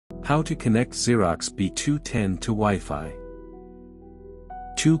How to connect Xerox B210 to Wi-Fi.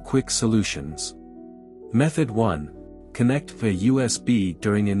 2 quick solutions. Method 1. Connect via USB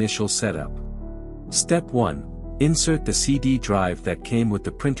during initial setup. Step 1. Insert the CD drive that came with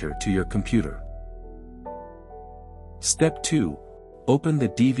the printer to your computer. Step 2. Open the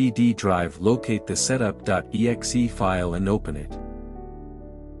DVD drive, locate the setup.exe file and open it.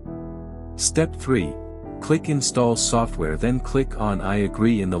 Step 3. Click Install Software, then click on I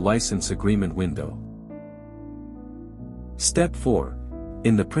agree in the license agreement window. Step 4.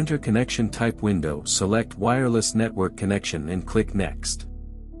 In the printer connection type window, select Wireless Network Connection and click Next.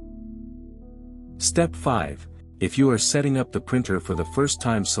 Step 5. If you are setting up the printer for the first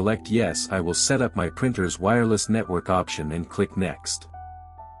time, select Yes, I will set up my printer's wireless network option and click Next.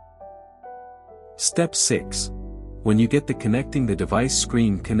 Step 6. When you get the connecting the device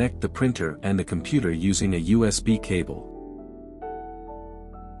screen, connect the printer and the computer using a USB cable.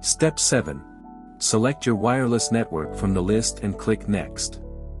 Step 7. Select your wireless network from the list and click Next.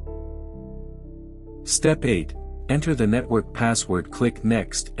 Step 8. Enter the network password, click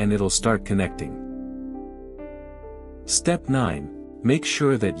Next and it'll start connecting. Step 9. Make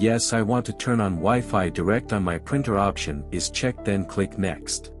sure that Yes, I want to turn on Wi-Fi direct on my printer option is checked, then click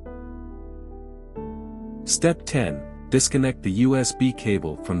Next. Step 10. Disconnect the USB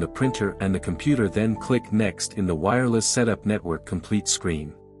cable from the printer and the computer, then click Next in the wireless setup network complete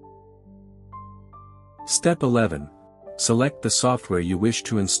screen. Step 11. Select the software you wish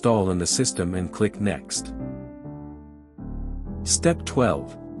to install in the system and click Next. Step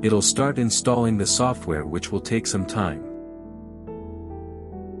 12. It'll start installing the software, which will take some time.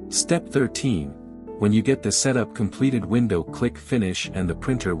 Step 13. When you get the setup completed window, click Finish and the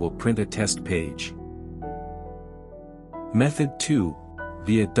printer will print a test page. Method 2.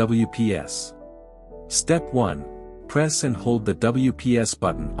 Via WPS. Step 1. Press and hold the WPS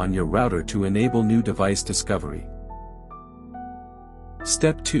button on your router to enable new device discovery.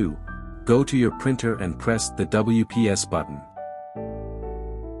 Step 2. Go to your printer and press the WPS button.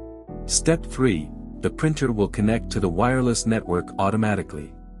 Step 3. The printer will connect to the wireless network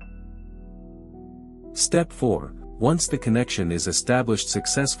automatically. Step 4. Once the connection is established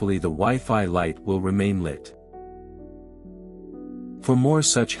successfully, the Wi-Fi light will remain lit. For more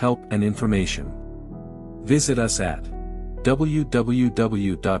such help and information, visit us at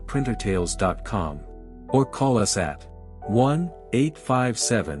www.printertales.com or call us at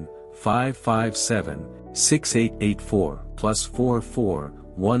 1-857-557-6884 +44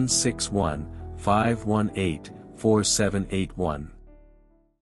 161 518 4781.